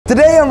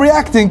Today I'm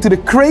reacting to the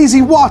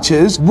crazy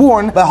watches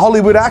worn by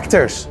Hollywood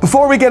actors.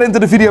 Before we get into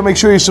the video, make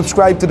sure you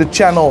subscribe to the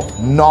channel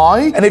now.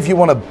 And if you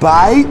want to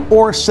buy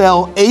or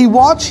sell a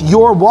watch,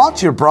 your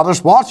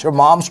brother's watch, your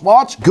mom's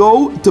watch,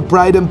 go to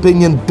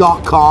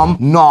prideandpinion.com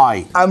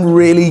now. I'm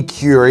really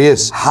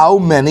curious how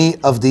many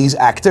of these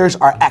actors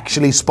are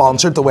actually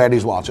sponsored to wear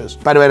these watches.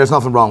 By the way, there's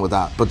nothing wrong with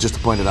that, but just to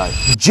point it out.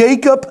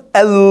 Jacob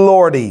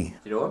Elordi.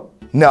 You know him?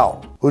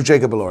 No. Who's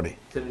Jacob Elordi?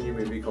 It's in a new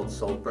movie called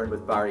Saltburn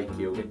with Barry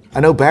Keoghan. I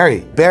know Barry.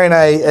 Barry and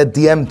I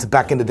DM'd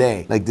back in the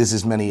day. Like, this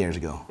is many years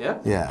ago. Yeah?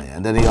 Yeah.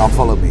 And then he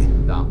unfollowed me.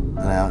 No.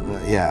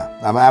 Yeah.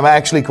 I'm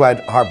actually quite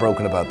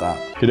heartbroken about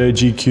that. G'day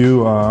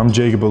GQ, I'm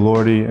Jacob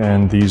Elordi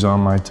and these are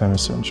my 10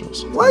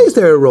 essentials. Why is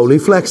there a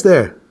Rolleiflex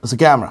there? That's a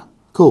camera.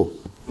 Cool.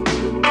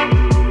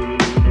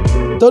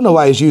 Don't know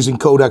why he's using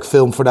Kodak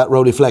film for that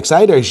Rolleiflex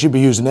either. He should be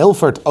using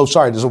Ilford. Oh,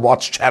 sorry, there's a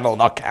watch channel,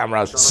 not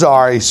cameras.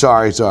 Sorry.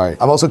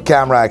 I'm also a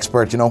camera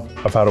expert, you know.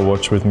 I've had a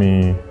watch with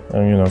me,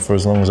 for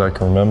as long as I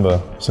can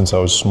remember, since I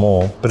was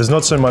small. But it's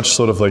not so much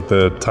sort of like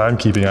the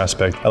timekeeping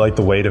aspect. I like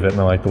the weight of it and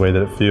I like the way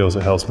that it feels.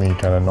 It helps me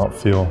kind of not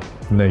feel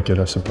naked,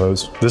 I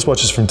suppose. This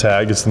watch is from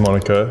Tag, it's the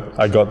Monaco.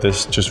 I got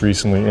this just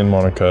recently in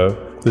Monaco.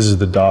 This is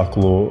the Dark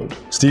Lord.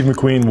 Steve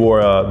McQueen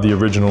wore the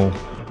original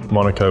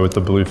Monaco with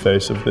the blue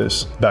face of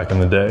this back in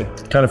the day.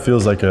 Kind of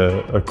feels like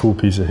a cool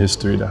piece of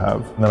history to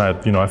have. And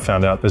then I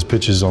found out there's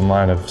pictures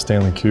online of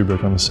Stanley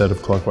Kubrick on the set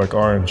of Clockwork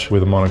Orange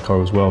with a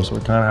Monaco as well, so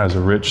it kind of has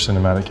a rich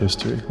cinematic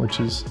history, which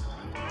is,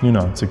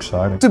 it's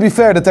exciting. To be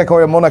fair, the Tag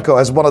Heuer Monaco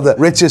has one of the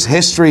richest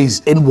histories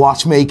in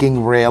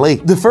watchmaking, really.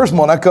 The first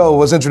Monaco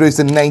was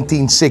introduced in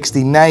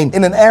 1969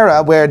 in an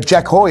era where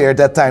Jack Heuer, at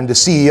that time the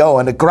CEO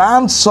and the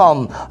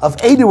grandson of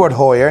Eduard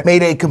Heuer,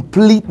 made a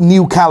complete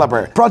new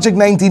caliber. Project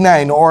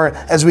 99, or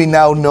as we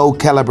now know,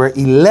 Caliber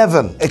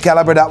 11. A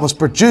caliber that was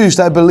produced,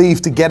 I believe,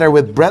 together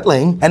with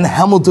Breitling and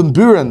Hamilton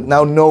Buren,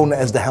 now known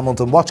as the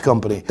Hamilton Watch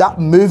Company. That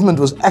movement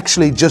was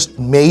actually just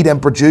made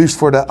and produced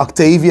for the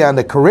Octavia and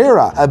the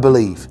Carrera, I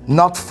believe.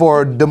 Not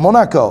for the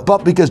Monaco,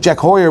 but because Jack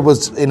Heuer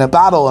was in a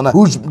battle on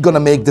who's gonna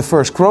make the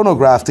first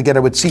chronograph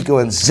together with Seiko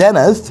and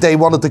Zenith, they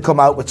wanted to come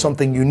out with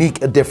something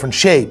unique, a different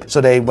shape. So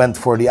they went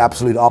for the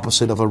absolute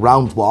opposite of a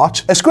round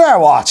watch, a square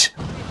watch.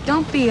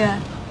 Don't be a...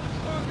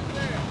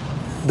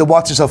 The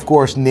watch is of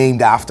course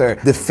named after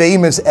the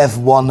famous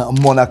F1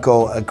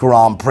 Monaco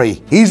Grand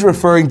Prix. He's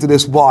referring to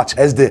this watch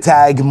as the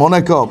Tag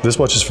Monaco. This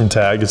watch is from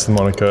Tag, it's the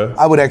Monaco.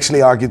 I would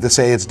actually argue to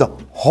say it's the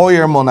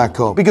Heuer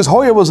Monaco. Because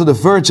Heuer was on the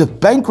verge of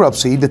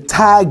bankruptcy, the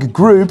Tag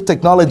Group,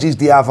 Technologies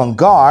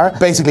d'Avant-Garde,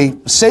 basically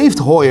saved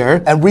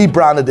Heuer and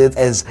rebranded it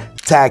as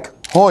Tag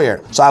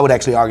Heuer. So I would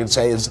actually argue to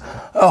say it's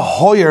a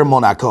Heuer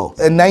Monaco.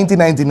 In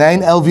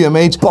 1999,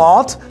 LVMH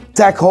bought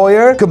Tag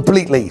Heuer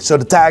completely. So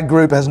the Tag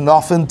Group has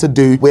nothing to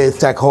do with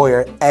Tag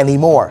Heuer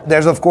anymore.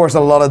 There's of course a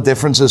lot of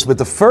differences with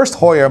the first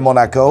Heuer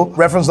Monaco,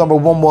 reference number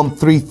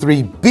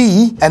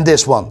 1133B, and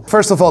this one.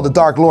 First of all, the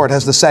Dark Lord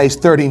has the size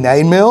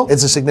 39mm.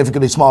 It's a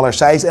significantly smaller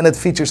size and it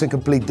features a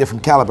complete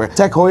different caliber.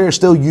 Tag Heuer is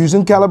still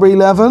using caliber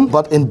 11,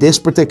 but in this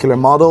particular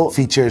model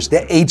features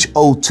the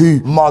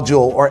HO2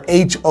 module or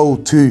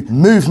HO2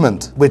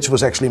 movement, which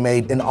was actually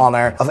made in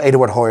honor of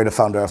Eduard Heuer, the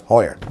founder of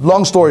Heuer.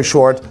 Long story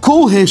short,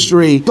 cool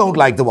history, don't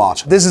like the watch.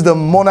 This is the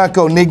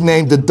Monaco,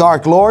 nicknamed the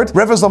Dark Lord,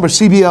 reference number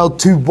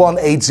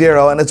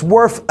CBL2180, and it's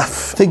worth, I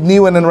think,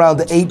 new and around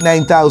the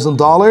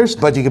 $8,000-9,000,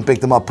 but you can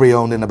pick them up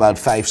pre-owned in about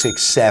 5,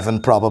 6,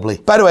 7 probably.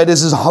 By the way,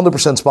 this is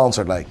 100%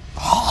 sponsored, like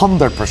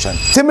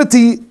 100%.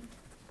 Timothy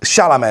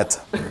Chalamet.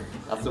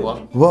 That's the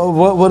one.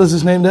 What is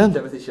his name then?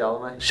 Timothy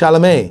Chalamet.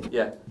 Chalamet.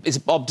 Yeah. Is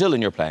it Bob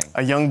Dylan you're playing?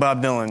 A young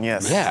Bob Dylan,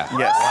 yes. Yeah.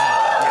 Yes.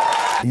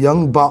 Wow.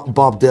 Young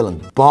Bob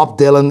Dylan. Bob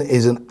Dylan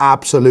is an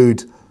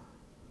absolute...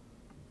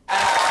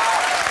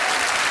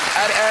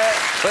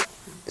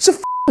 It's a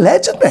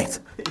legend, mate.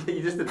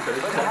 You just did it.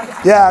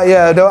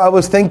 Yeah, no, I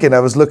was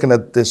looking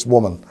at this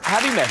woman.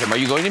 Have you met him? Are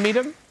you going to meet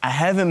him? I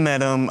haven't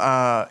met him.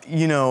 I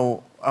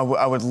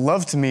would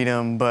love to meet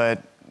him,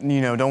 but,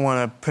 don't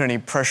want to put any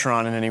pressure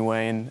on in any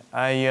way. And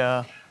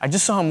I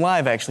just saw him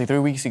live, actually, 3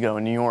 weeks ago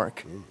in New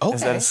York. Okay. It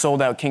was at a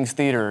sold-out King's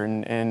Theater,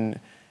 and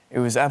it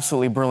was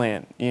absolutely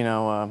brilliant. I don't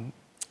know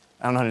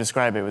how to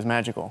describe it. It was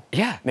magical.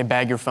 Yeah. They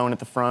bag your phone at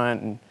the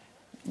front, and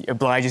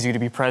obliges you to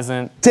be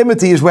present.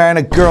 Timothy is wearing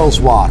a girl's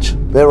watch.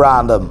 Bit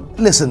random.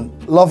 Listen,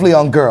 lovely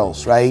on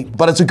girls, right?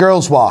 But it's a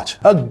girl's watch.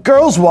 A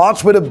girl's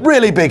watch with a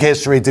really big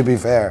history, to be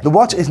fair. The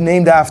watch is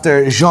named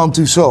after Jeanne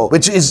Tussaud,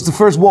 which is the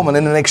first woman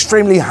in an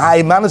extremely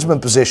high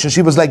management position.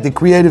 She was like the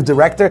creative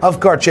director of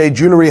Cartier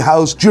Jewelry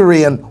House,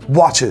 Jewelry and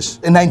Watches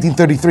in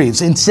 1933.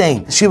 It's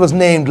insane. She was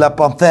named La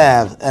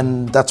Panthère,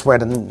 and that's where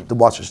the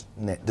watch is.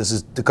 This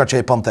is the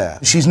Cartier Panthère.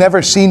 She's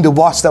never seen the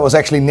watch that was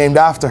actually named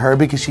after her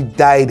because she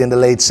died in the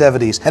late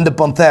 70s. And the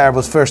Panthère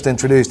was first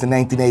introduced in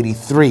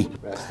 1983.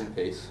 Rest in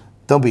peace.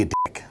 Don't be a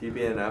dick. You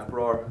being an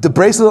uproar. The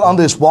bracelet on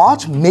this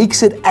watch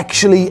makes it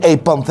actually a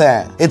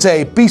Panthère. It's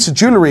a piece of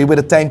jewelry with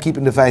a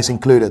timekeeping device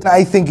included.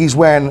 I think he's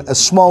wearing a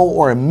small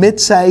or a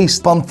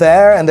mid-sized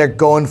Panthère, and they're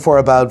going for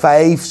about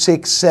 $5,000,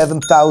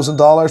 $6,000,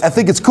 $7,000. I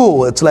think it's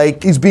cool. It's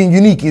like he's being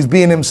unique. He's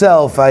being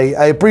himself.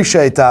 I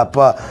appreciate that,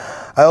 but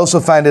I also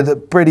find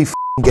it pretty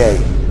f***ing gay.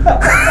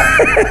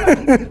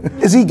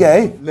 Is he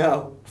gay?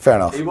 No. Fair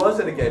enough. He was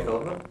in a gay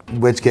film.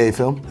 Which gay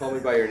film? Call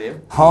Me By Your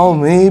Name. Call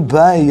me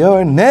by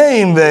your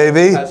name,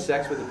 baby. Has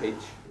sex with a peach.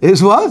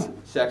 Is what?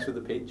 Sex with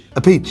a peach.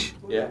 A peach?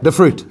 Yeah. The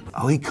fruit.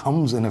 Oh, he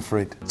comes in a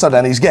fruit. So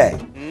then he's gay.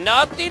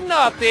 Naughty,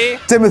 naughty.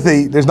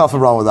 Timothy, there's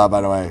nothing wrong with that,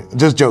 by the way.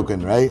 Just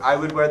joking, right? I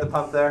would wear the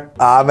Panthère.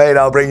 Ah, mate,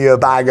 I'll bring you a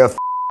bag of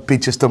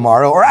peaches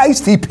tomorrow. Or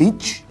iced tea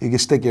peach. You can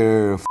stick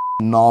your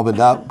knob in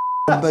that.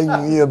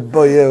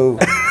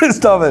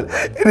 Stop it.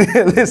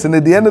 Listen,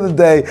 at the end of the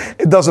day,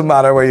 it doesn't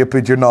matter where you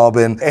put your knob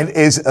in. It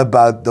is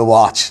about the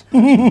watch. Do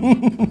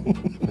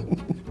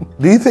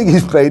you think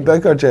he's paid by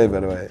Cartier,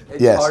 by the way?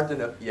 It's yes. hard to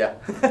know. Yeah.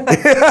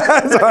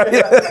 Sorry.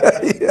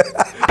 Yeah.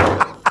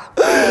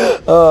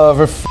 Oh,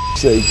 for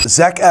f***'s sake.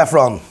 Zac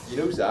Efron. You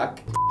know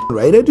Zach?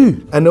 Right, I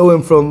do. I know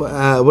him from,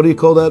 what do you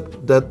call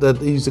that? That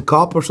he's a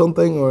cop or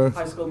something, or?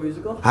 High School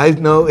Musical?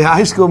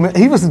 High School.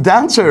 He was the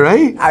dancer,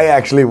 right? I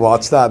actually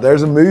watched that.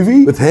 There's a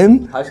movie with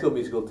him. High School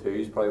Musical 2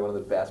 is probably one of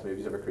the best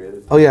movies ever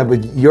created. Oh yeah,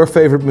 but your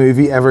favorite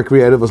movie ever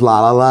created was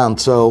La La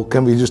Land. So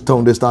can we just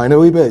tone this down a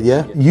wee bit?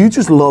 Yeah. You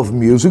just love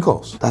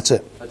musicals. That's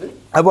it. I do.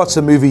 I watched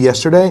a movie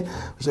yesterday.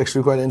 It was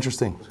actually quite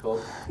interesting. What's it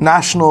called?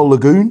 National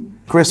Lagoon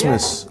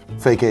Christmas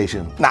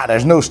Vacation. Nah,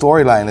 there's no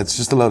storyline. It's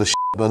just a load of shit,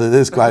 but it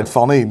is quite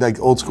funny, like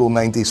old school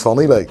 90s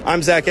funny. Like.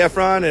 I'm Zac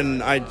Efron,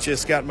 and I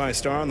just got my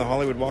star on the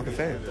Hollywood Walk of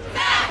Fame.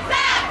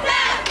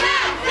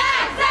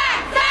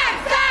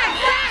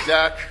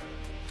 Zac,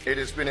 it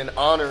has been an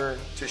honor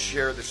to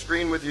share the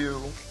screen with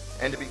you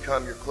and to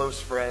become your close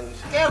friend.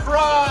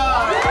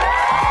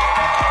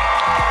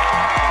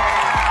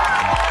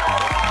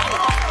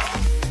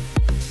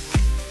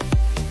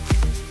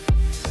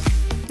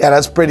 Yeah,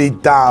 that's pretty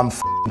damn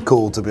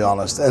cool, to be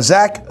honest. And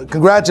Zac,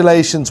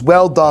 congratulations,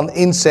 well done,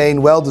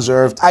 insane, well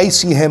deserved. I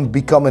see him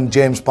becoming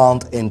James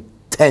Bond in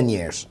 10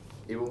 years.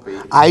 He won't be.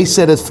 I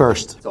said it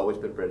first. It's always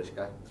been British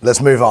guy. Let's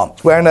move on.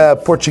 Wearing a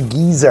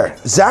Portugueser.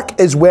 Zac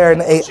is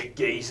wearing a...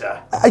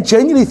 Portugueser. I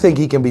genuinely think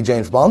he can be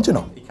James Bond, you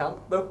know. He can't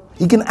though.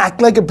 He can act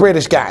like a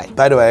British guy.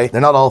 By the way,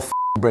 they're not all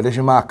British,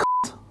 you ma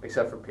c***.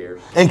 Except for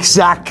Pierce.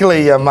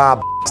 Exactly, you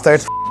ma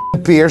bastard.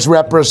 Pierce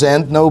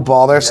represent, no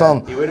bother,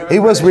 son. He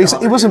was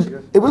recent.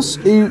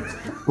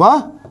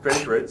 What?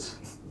 British roots.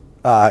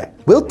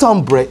 Will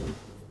Tom Brady?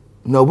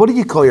 No, what do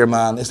you call your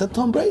man? Is that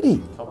Tom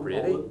Brady? Tom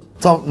Brady.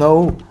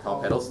 No.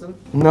 Tom Hiddleston.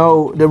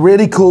 No, the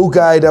really cool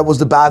guy that was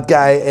the bad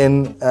guy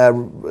in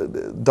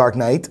Dark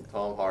Knight.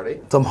 Tom Hardy.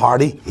 Tom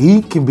Hardy.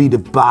 He can be the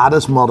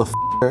baddest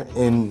motherfucker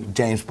in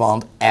James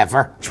Bond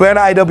ever. Swear to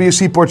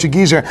IWC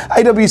Portugueser.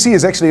 IWC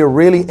is actually a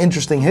really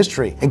interesting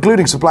history,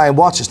 including supplying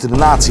watches to the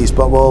Nazis,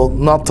 but we'll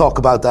not talk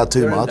about that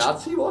too much. A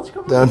Nazi watch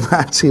company? The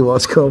Nazi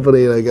watch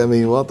company, like, I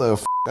mean, what the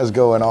f is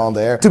going on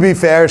there? To be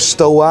fair,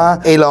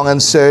 Stoa, Elong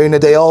and Sohn,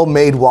 they all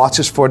made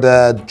watches for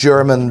the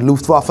German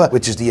Luftwaffe,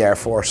 which is the Air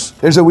Force.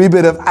 There's a wee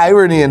bit of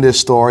irony in this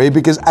story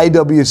because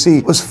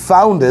IWC was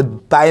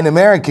founded by an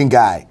American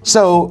guy.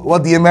 So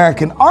what the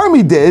American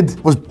army did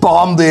was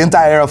bomb the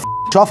entire of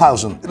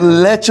Schaffhausen.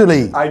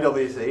 Literally.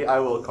 IWC, I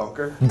will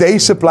conquer. They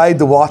supplied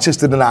the watches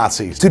to the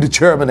Nazis, to the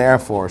German Air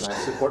Force.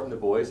 Nice, supporting the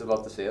boys, I'd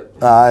love to see it.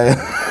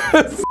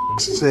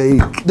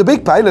 Sake. The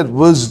Big Pilot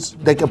was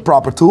like a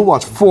proper tool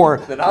watch for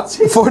The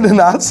Nazis? For the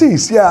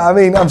Nazis, yeah. I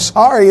mean, I'm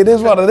sorry, it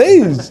is what it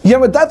is. Yeah,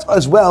 but that's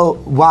as well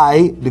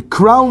why the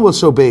crown was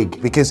so big,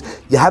 because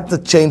you had to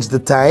change the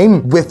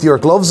time with your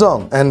gloves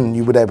on, and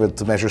you would be able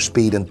to measure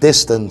speed and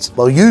distance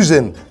while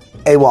using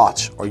a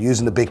watch or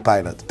using the Big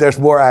Pilot. There's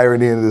more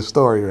irony in this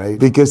story, right?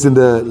 Because in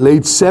the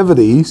late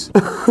 70s,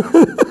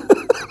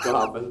 What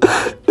happened?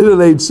 in the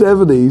late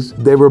 70s,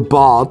 they were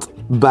bought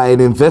by an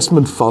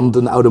investment fund,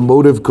 an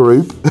automotive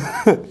group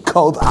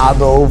called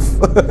Adolf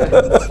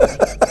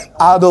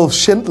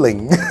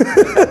Schindling.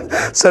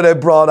 So they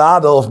brought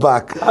Adolf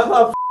back. I'm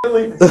not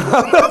leaving.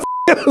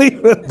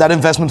 That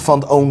investment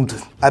fund owned,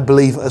 I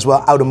believe, as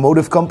well,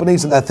 automotive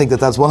companies, and I think that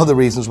that's one of the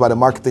reasons why the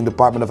marketing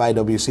department of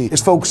IWC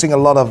is focusing a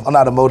lot on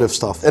automotive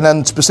stuff. And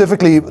then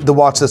specifically the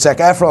watch that Zac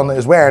Efron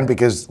is wearing,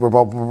 because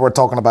we're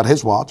talking about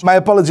his watch. My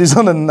apologies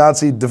on the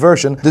Nazi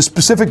diversion. The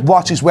specific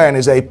watch he's wearing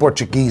is a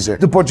Portugueser.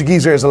 The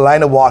Portugueser is a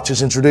line of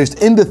watches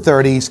introduced in the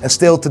 30s and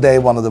still today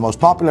one of the most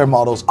popular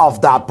models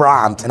of that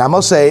brand. And I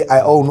must say,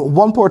 I own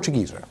one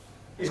Portugueser.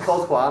 He's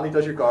called Juan, he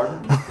does your garden.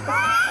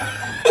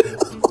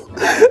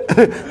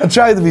 I'm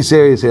trying to be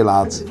serious here,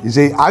 lads. You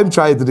see, I'm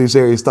trying to do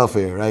serious stuff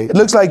here, right? It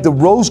looks like the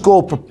rose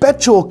gold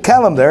perpetual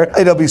calendar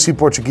IWC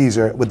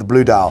Portugueser with the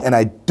blue dial. And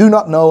I do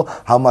not know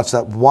how much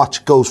that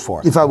watch goes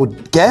for. If I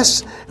would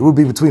guess, it would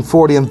be between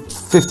 $40,000 and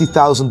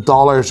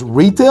 $50,000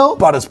 retail,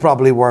 but it's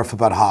probably worth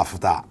about half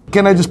of that.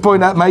 Can I just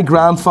point out, my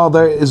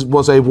grandfather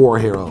was a war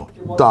hero.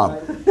 Done.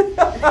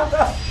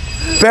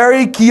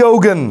 Barry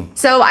Keoghan.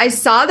 So I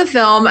saw the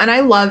film and I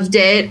loved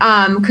it.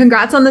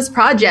 Congrats on this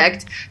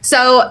project.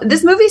 So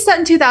this movie's set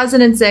in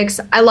 2006.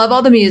 I love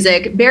all the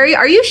music. Barry,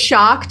 are you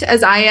shocked,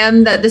 as I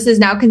am, that this is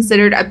now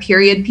considered a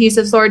period piece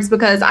of sorts?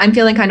 Because I'm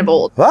feeling kind of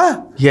old.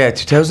 What? Yeah,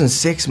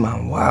 2006,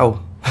 man.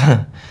 Wow.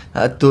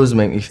 That does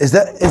make me... Is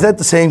that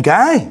the same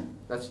guy?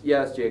 That's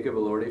Jacob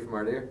Elordi from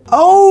earlier.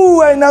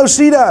 Oh, I now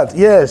see that.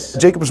 Yes.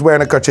 Jacob is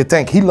wearing a Cartier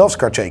tank. He loves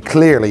Cartier.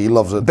 Clearly, he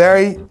loves it.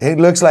 Barry, he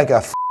looks like a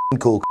f***ing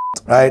cool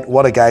right?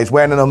 What a guy. He's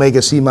wearing an Omega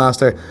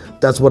Seamaster.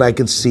 That's what I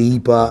can see,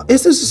 but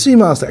is this a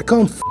Seamaster? I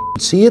can't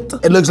see it.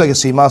 It looks like a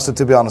Seamaster,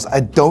 to be honest. I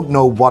don't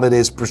know what it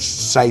is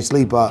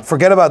precisely, but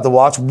forget about the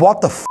watch.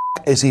 What the f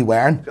is he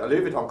wearing? A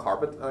Louis Vuitton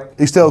carpet, I think.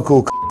 He's still a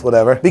cool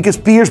whatever. Because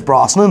Pierce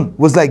Brosnan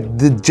was like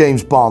the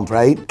James Bond,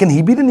 right? Can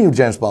he be the new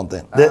James Bond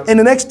then? In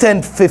the next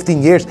 10,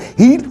 15 years,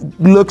 he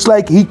looks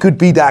like he could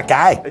be that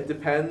guy. It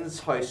depends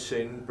how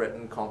soon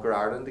Britain conquer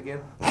Ireland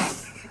again.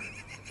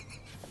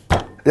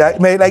 Yeah,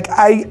 mate, like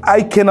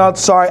I cannot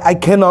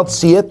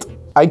see it.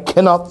 I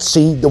cannot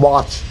see the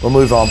watch. We'll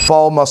move on.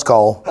 Paul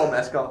Mescal. Paul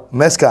Mescal.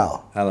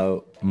 Mescal.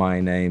 Hello, my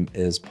name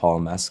is Paul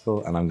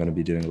Mescal and I'm going to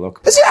be doing a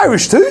look. Is he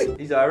Irish too?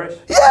 He's Irish.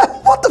 Yeah,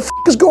 what the f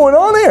is going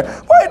on here?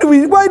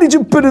 Why did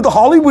you put it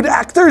Hollywood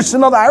actors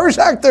and not Irish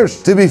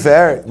actors? To be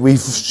fair, we've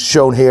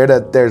shown here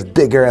that there's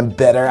bigger and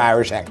better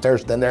Irish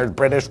actors than there's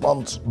British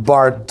ones.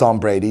 Bar Tom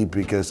Brady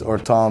or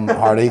Tom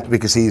Hardy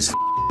because he's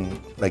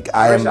like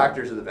Irish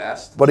actors are the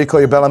best. What do you call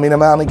your Bellamy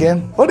man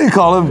again? What do you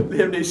call him?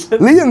 Liam Neeson.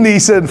 Liam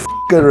Neeson,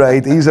 f***ing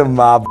right. He's a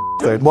mad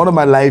bastard. One of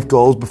my life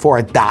goals before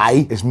I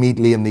die is meet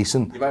Liam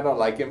Neeson. You might not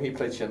like him. He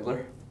played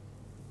Schindler.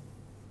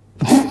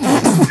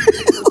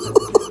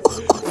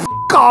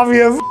 Cough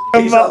you.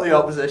 He's on the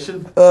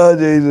opposition. Oh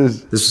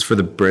Jesus. This was for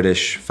the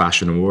British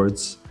Fashion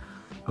Awards,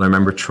 and I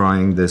remember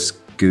trying this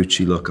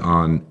Gucci look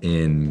on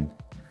in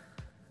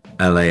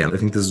LA. I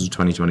think this was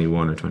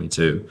 2021 or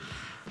 22.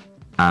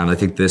 And I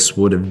think this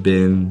would have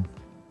been,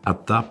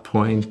 at that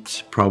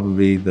point,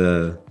 probably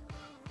the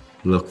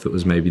look that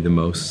was maybe the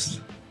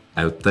most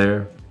out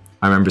there.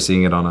 I remember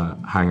seeing it on a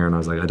hanger and I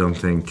was like, I don't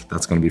think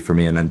that's going to be for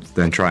me. And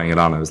then trying it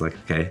on, I was like,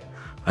 okay,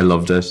 I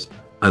loved it.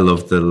 I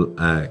loved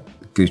the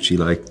Gucci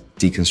like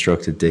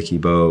deconstructed dicky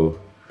bow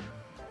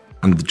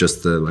and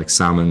just the like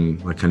salmon,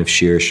 like kind of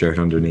sheer shirt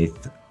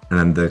underneath. And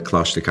then the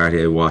Cloche de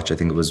Cartier watch, I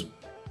think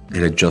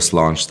it had just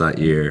launched that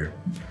year.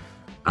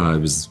 And I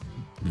was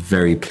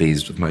very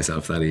pleased with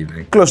myself that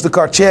evening. Cloche de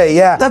Cartier,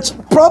 yeah. That's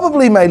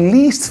probably my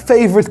least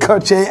favorite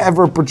Cartier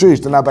ever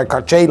produced. And now by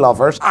Cartier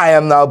lovers, I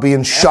am now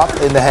being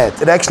shot in the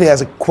head. It actually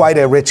has quite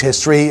a rich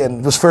history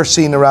and was first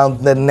seen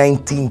around the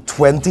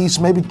 1920s,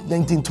 maybe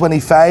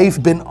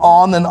 1925. Been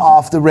on and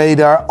off the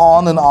radar,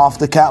 on and off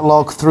the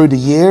catalog through the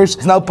years.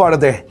 It's now part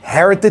of their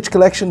heritage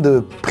collection,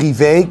 the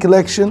Privé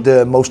collection,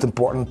 the most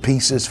important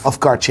pieces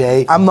of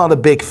Cartier. I'm not a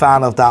big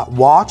fan of that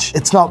watch.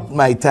 It's not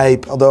my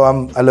type, although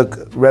I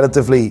look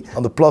relatively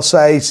on the plus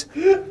size.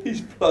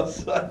 He's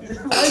plus size.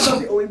 I'm not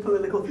the only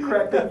political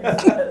correct thing you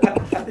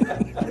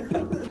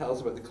said. Tell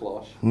us about the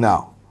cloche.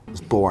 No,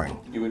 it's boring.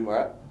 You wouldn't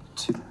wear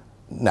it?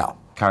 No.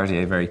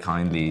 Cartier very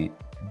kindly,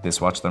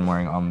 this watch that I'm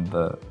wearing on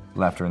the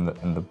left or in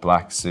the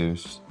black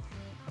suit,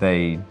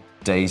 they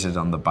dated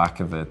on the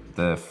back of it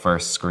the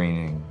first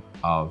screening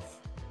of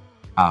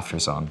After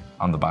Sun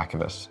on the back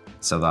of it.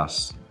 So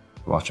that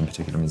watch in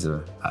particular means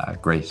a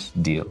great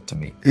deal to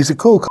me. He's a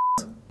cool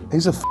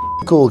He's a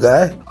cool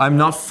guy. I'm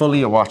not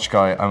fully a watch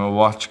guy. I'm a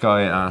watch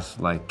guy at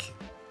like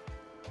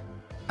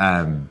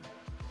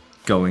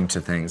going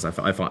to things. I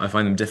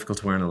find them difficult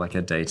to wear on like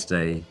a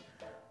day-to-day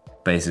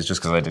basis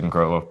just because I didn't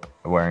grow up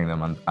wearing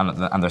them.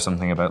 And there's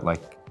something about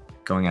like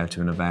going out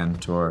to an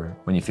event or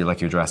when you feel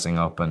like you're dressing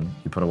up and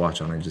you put a watch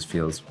on, it just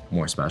feels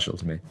more special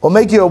to me. We'll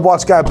make you a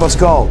watch guy,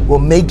 Pascal. We'll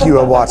make you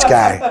a watch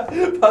guy.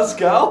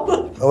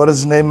 Pascal? What is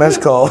his name,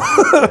 Mescal?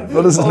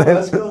 What is his name?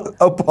 Mescal?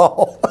 Oh,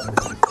 Paul.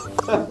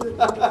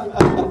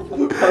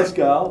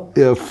 Pascal?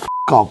 Yeah, f***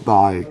 up,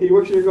 guy. He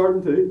works in your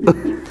garden too.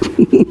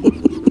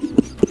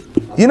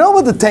 You know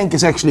what the tank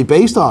is actually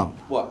based on?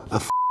 What?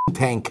 A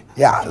tank.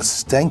 Yeah,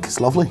 this tank is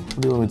lovely.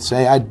 What do you want me to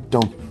say?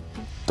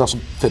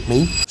 Doesn't fit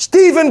me.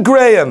 Stephen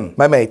Graham,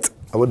 my mate.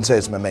 I wouldn't say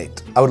it's my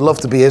mate. I would love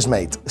to be his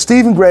mate.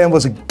 Stephen Graham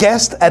was a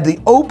guest at the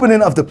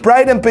opening of the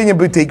Pride and Pinion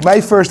boutique,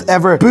 my first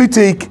ever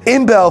boutique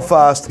in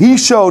Belfast. He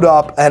showed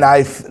up and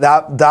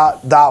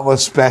that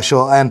was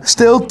special. And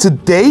still to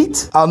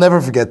date, I'll never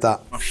forget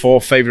that. My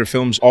 4 favourite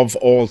films of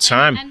all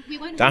time.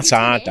 That's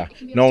hard, that.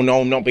 No,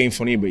 not being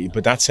funny,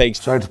 but that takes...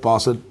 Sorry to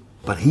pause it,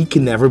 but he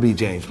can never be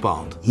James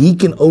Bond. He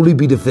can only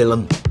be the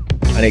villain.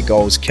 And it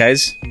goes,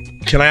 Kez,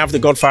 can I have The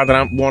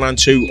Godfather 1 and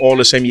 2 all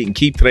the same? You can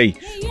keep 3,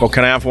 but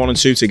can I have 1 and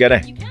 2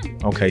 together?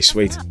 Okay,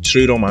 sweet.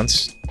 True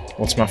Romance.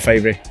 What's my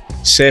favourite?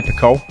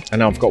 Serpico, and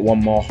now I've got one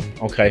more.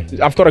 Okay,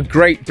 I've got a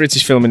great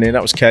British film in here.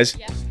 That was Kez.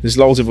 There's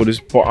loads of others,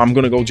 but I'm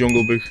gonna go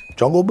Jungle Book.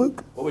 Jungle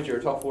Book? What would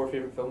your top 4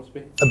 favorite films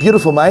be? A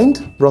Beautiful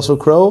Mind, Russell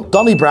Crowe.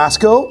 Donnie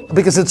Brasco,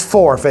 because it's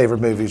 4 favorite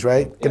movies,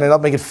 right? Can I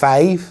not make it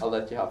 5? I'll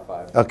let you have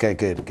 5. Okay,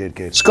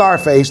 good.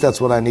 Scarface, that's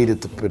what I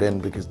needed to put in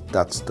because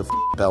that's the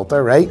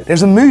belter, right?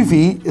 There's a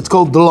movie, it's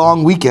called The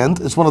Long Weekend.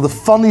 It's one of the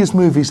funniest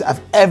movies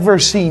I've ever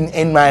seen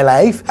in my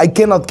life. I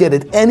cannot get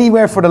it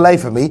anywhere for the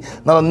life of me.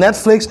 Not on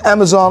Netflix,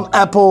 Amazon,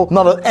 Apple,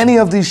 not on any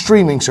of these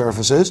streaming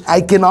services.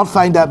 I cannot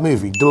find that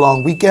movie. The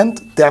Long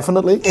Weekend,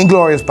 definitely.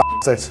 Inglourious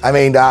Basterds. I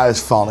mean, that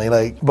is funny,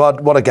 like,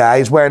 but what a guy.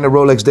 He's wearing a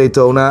Rolex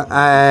Daytona.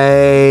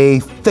 I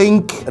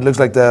think it looks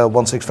like the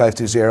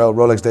 16520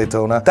 Rolex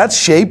Daytona. That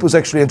shape was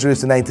actually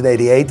introduced in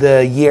 1988,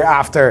 the year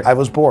after I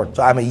was born.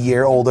 So I'm a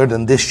year older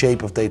than this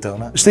shape of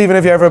Daytona. Stephen,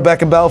 if you're ever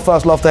back in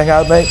Belfast, love to hang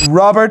out, mate.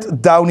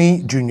 Robert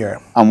Downey Jr.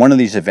 On one of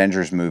these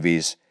Avengers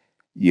movies,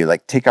 you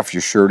like take off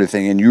your shirt or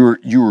thing, and you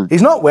were.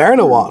 He's not wearing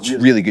a watch.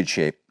 Really good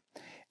shape.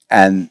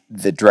 And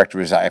the director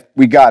was like,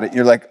 "We got it."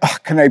 You're like, oh,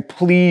 "Can I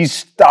please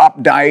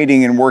stop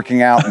dieting and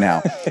working out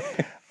now?"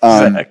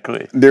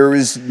 Exactly. There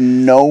is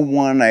no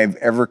one I've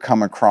ever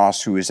come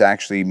across who is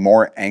actually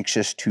more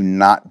anxious to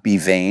not be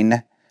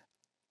vain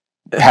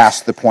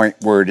past the point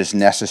where it is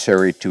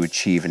necessary to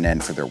achieve an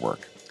end for their work.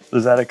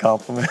 Was that a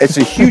compliment? It's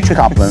a huge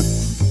compliment.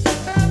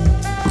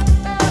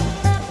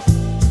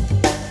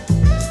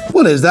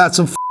 What is that?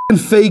 Some f***ing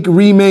fake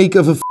remake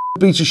of a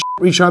piece of shit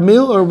Richard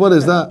Mille, or what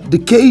is that? The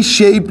case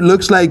shape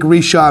looks like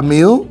Richard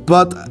Mille,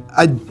 but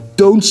I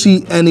don't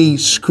see any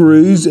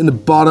screws in the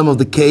bottom of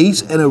the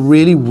case and a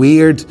really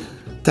weird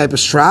type of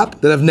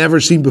strap that I've never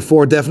seen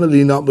before.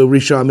 Definitely not with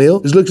Richard Mille.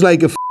 This looks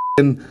like a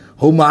f***ing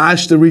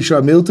homage to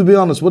Richard Mille, to be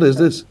honest. What is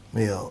this?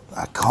 Mille.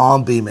 That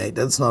can't be, mate.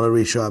 That's not a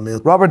Richard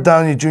Mille. Robert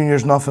Downey Jr.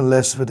 is nothing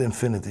less with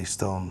Infinity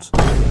Stones.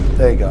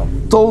 There you go.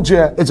 Told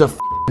you, it's a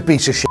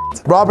piece of shit.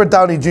 Robert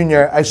Downey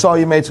Jr., I saw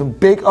you made some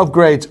big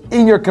upgrades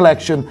in your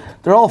collection.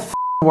 They're all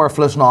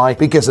worthless now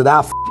because of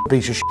that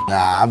piece of shit.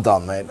 Nah, I'm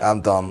done, mate.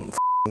 I'm done.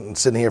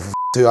 Sitting here for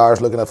 2 hours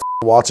looking at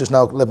watches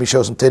now. Let me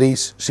show some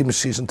titties.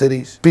 See some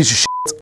titties. Piece of shit.